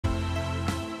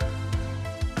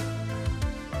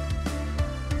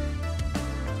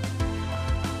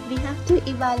have to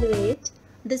evaluate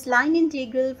this line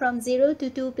integral from 0 to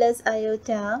 2 plus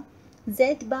iota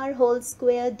z bar whole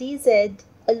square dz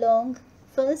along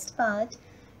first part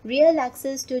real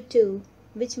axis to 2,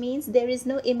 which means there is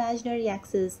no imaginary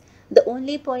axis. The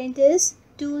only point is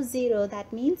 2, 0.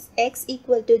 That means x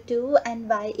equal to 2 and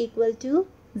y equal to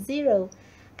 0.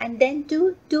 And then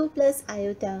to 2 plus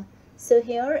iota. So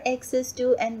here x is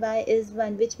 2 and y is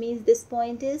 1, which means this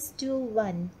point is 2,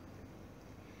 1.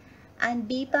 And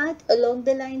b part along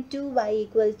the line 2y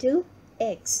equal to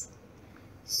x.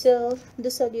 So the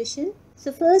solution.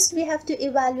 So first we have to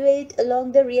evaluate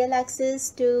along the real axis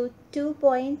to 2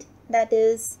 point, that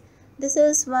is, this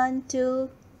is 1, 2,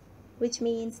 which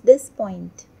means this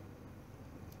point,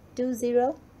 2,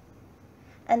 0.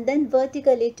 And then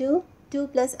vertically to 2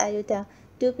 plus iota.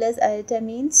 2 plus iota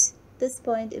means this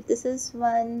point. If this is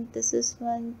 1, this is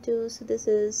 1, 2, so this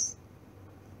is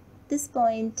this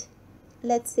point.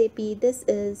 Let's say P, this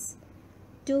is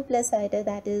 2 plus iota,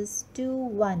 that is 2,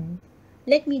 1.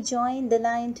 Let me join the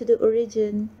line to the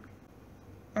origin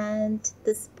and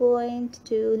this point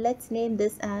to, let's name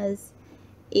this as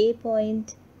A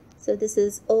point. So this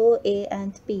is O, A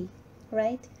and P,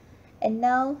 right? And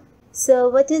now, so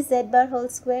what is z bar whole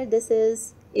square? This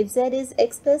is, if z is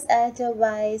x plus iota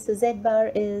y, so z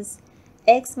bar is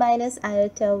x minus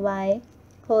iota y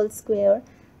whole square.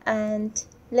 And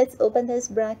let's open this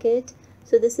bracket.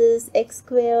 So this is x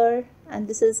square and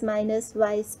this is minus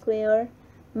y square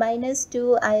minus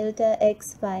 2 iota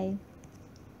xy,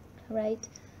 right?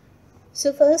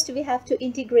 So first we have to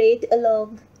integrate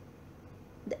along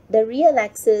the real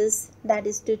axis, that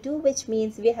is to 2, which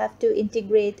means we have to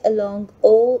integrate along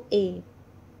OA.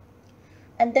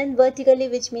 And then vertically,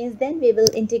 which means then we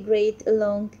will integrate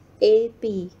along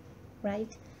AP,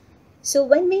 right? So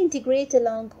when we integrate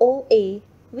along OA,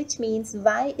 which means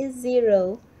y is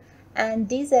 0, and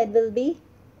dz will be,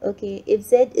 okay, if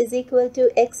z is equal to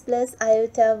x plus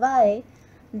iota y,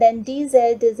 then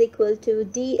dz is equal to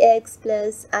dx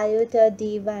plus iota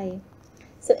dy.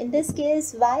 So in this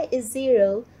case, y is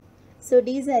 0, so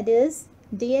dz is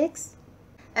dx,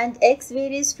 and x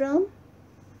varies from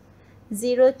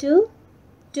 0 to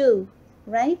 2,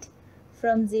 right?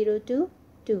 From 0 to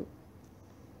 2.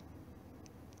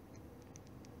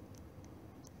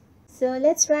 So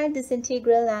let's write this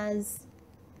integral as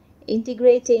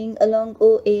integrating along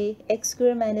OA x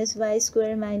square minus y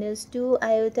square minus 2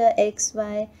 iota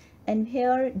xy, and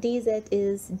here dz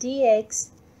is dx,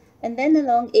 and then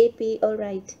along AP,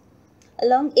 alright,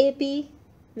 along AP,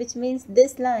 which means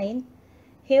this line,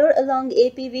 here along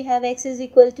AP we have x is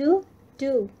equal to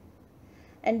 2,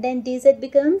 and then dz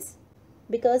becomes,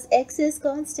 because x is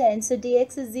constant, so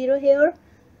dx is 0 here,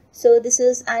 so this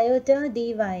is iota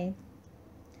dy,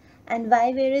 and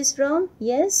y varies from,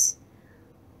 yes,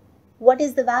 what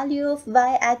is the value of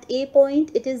y at A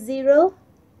point? It is 0,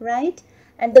 right?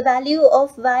 And the value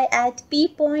of y at P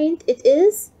point, it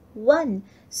is 1.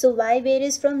 So y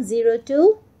varies from 0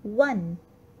 to 1,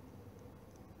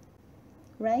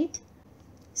 right?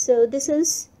 So this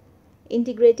is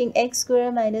integrating x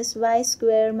square minus y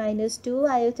square minus 2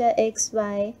 iota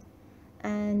xy,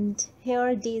 and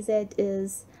here dz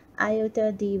is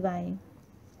iota dy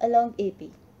along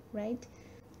AP, right?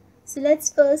 So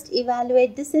let's first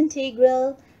evaluate this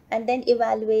integral and then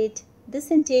evaluate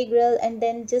this integral and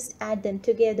then just add them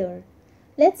together.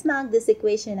 Let's mark this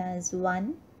equation as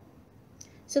 1.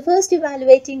 So first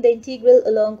evaluating the integral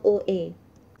along OA.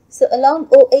 So along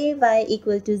OA, y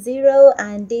equal to 0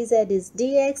 and dz is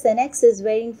dx and x is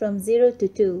varying from 0 to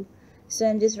 2. So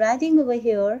I'm just writing over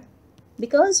here,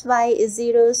 because y is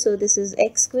 0, so this is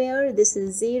x square, this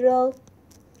is 0,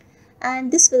 and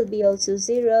this will be also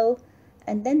 0.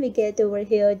 And then we get over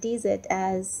here dz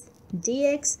as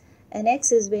dx and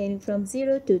x is varying from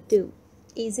 0 to 2.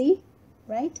 Easy,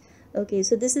 right? Okay,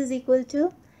 so this is equal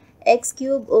to x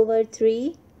cube over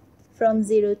 3 from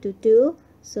 0 to 2.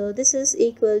 So this is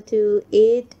equal to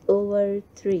 8 over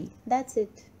 3. That's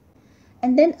it.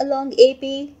 And then along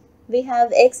AP, we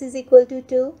have x is equal to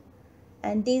 2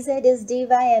 and dz is dy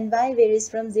and y varies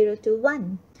from 0 to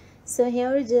 1. So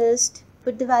here just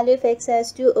put the value of x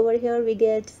as 2. Over here we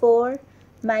get 4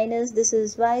 minus, this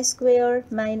is y square,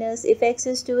 minus, if x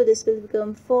is 2, this will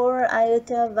become 4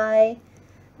 iota y,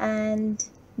 and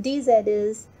dz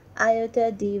is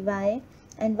iota dy,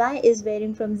 and y is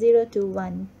varying from 0 to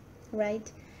 1,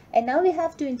 right? And now we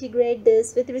have to integrate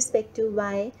this with respect to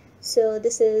y. So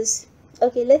this is,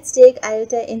 okay, let's take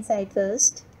iota inside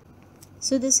first.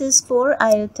 So this is 4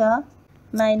 iota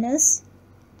minus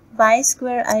y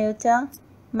square iota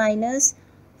minus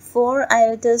 4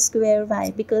 iota square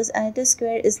y, because iota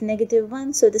square is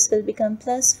 -1, so this will become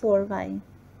plus 4y.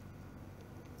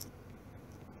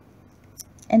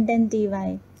 and then dy,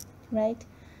 right?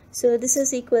 So this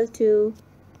is equal to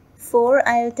 4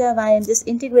 iota y. I'm just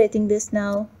integrating this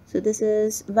now. So this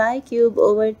is y cube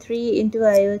over 3 into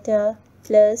iota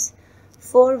plus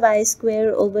 4y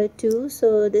square over 2.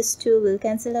 So this 2 will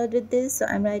cancel out with this. So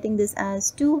I'm writing this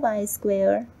as 2y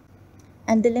square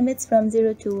and the limits from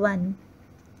 0 to 1.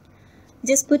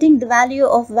 Just putting the value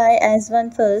of y as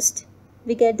 1 first,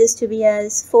 we get this to be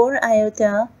as 4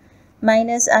 iota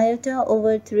minus iota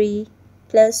over 3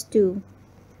 plus 2,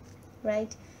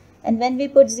 right? And when we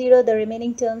put 0, the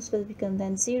remaining terms will become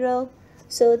then 0.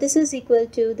 So this is equal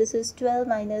to, this is 12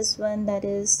 minus 1, that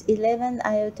is 11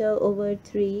 iota over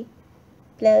 3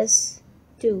 plus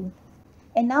 2.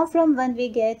 And now from 1 we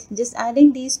get, just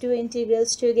adding these two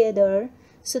integrals together.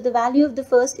 So the value of the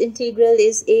first integral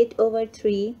is 8 over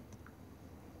 3.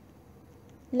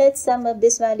 Let's sum up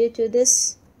this value to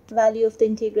this value of the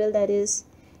integral, that is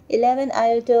 11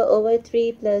 iota over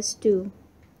 3 plus 2.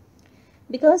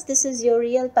 Because this is your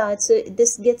real part, so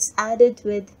this gets added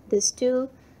with this 2.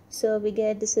 So we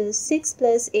get, this is 6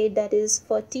 plus 8, that is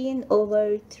 14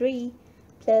 over 3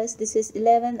 plus this is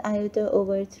 11 iota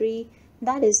over 3.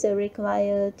 That is the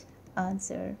required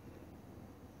answer.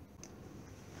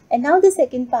 And now the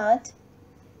second part,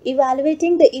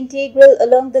 evaluating the integral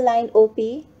along the line OP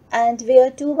and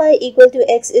where 2y equal to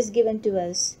x is given to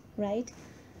us, right?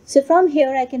 So from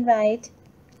here I can write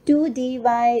 2 dy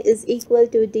is equal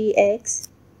to dx,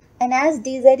 and as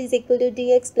dz is equal to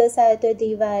dx plus iota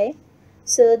dy,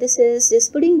 so this is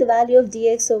just putting the value of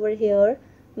dx over here,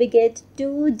 we get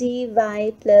 2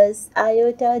 dy plus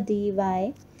iota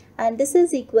dy, and this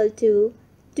is equal to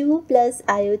 2 plus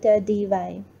iota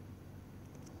dy.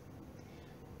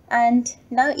 And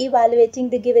now evaluating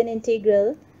the given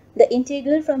integral, the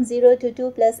integral from 0 to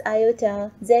 2 plus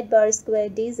iota z bar square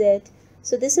dz.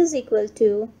 So this is equal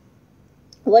to,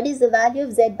 what is the value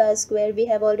of z bar square? We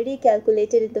have already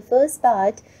calculated in the first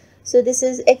part. So this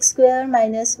is x square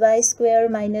minus y square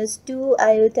minus 2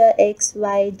 iota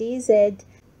xy dz.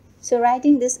 So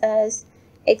writing this as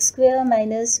x square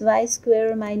minus y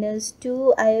square minus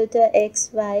 2 iota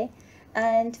xy,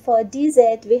 and for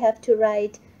dz we have to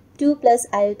write 2 plus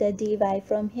iota dy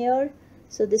from here.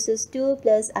 So this is 2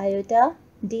 plus iota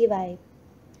dy.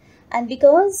 And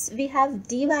because we have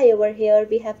dy over here,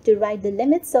 we have to write the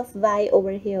limits of y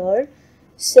over here.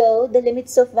 So the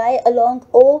limits of y along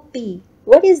OP.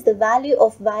 What is the value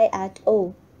of y at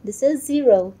O? This is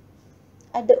 0.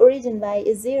 At the origin y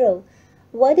is 0.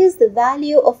 What is the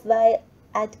value of y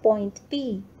at point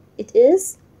P? It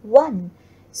is 1.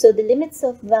 So the limits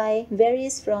of y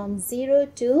varies from 0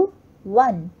 to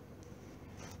 1.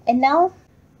 And now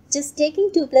just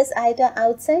taking 2 plus iota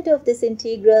outside of this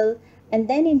integral and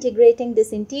then integrating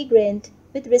this integrand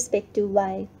with respect to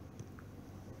y.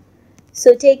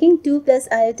 So taking 2 plus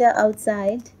iota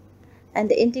outside and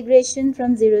the integration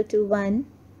from 0 to 1,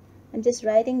 I'm just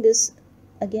writing this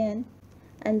again,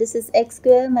 and this is x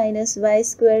square minus y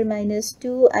square minus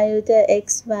 2 iota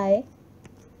xy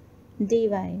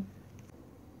dy.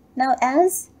 Now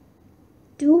as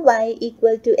 2y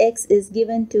equal to x is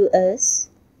given to us,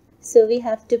 so we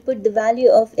have to put the value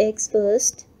of x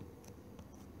first.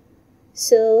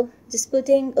 So just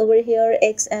putting over here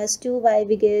x as 2y,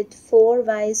 we get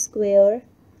 4y square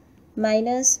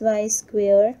minus y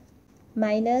square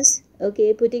minus,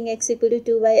 okay, putting x equal to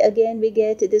 2y again, we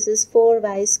get, this is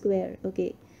 4y square,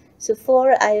 okay. So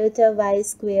 4 iota y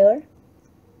square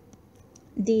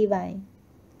dy,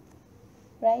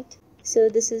 right? So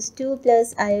this is 2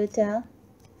 plus iota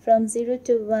from 0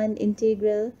 to 1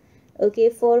 integral, okay,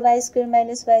 4y square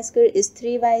minus y square is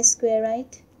 3y square,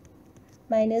 right?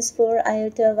 Minus 4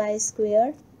 iota y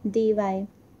square dy.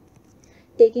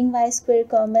 Taking y square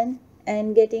common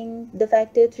and getting the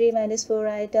factor 3 minus 4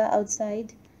 iota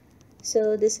outside.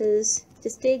 So this is,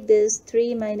 just take this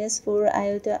 3 minus 4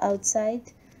 iota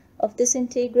outside of this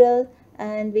integral,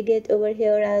 and we get over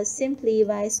here as simply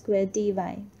y square dy,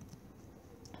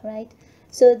 right?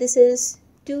 So this is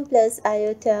 2 plus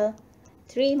iota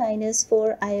 3 minus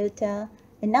 4 iota,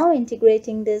 and now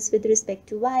integrating this with respect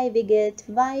to y, we get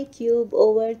y cube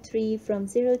over 3 from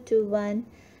 0 to 1,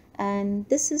 and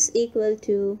this is equal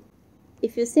to,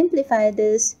 if you simplify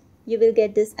this, you will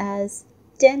get this as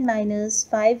 10 minus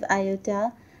 5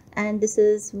 iota, and this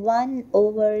is 1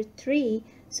 over 3.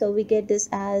 So we get this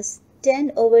as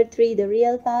 10 over 3, the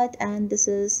real part, and this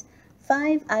is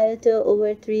 5 iota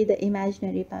over 3, the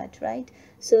imaginary part, right?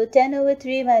 So 10 over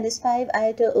 3 minus 5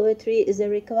 iota over 3 is the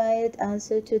required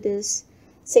answer to this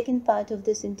second part of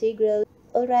this integral.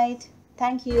 Alright,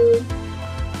 thank you.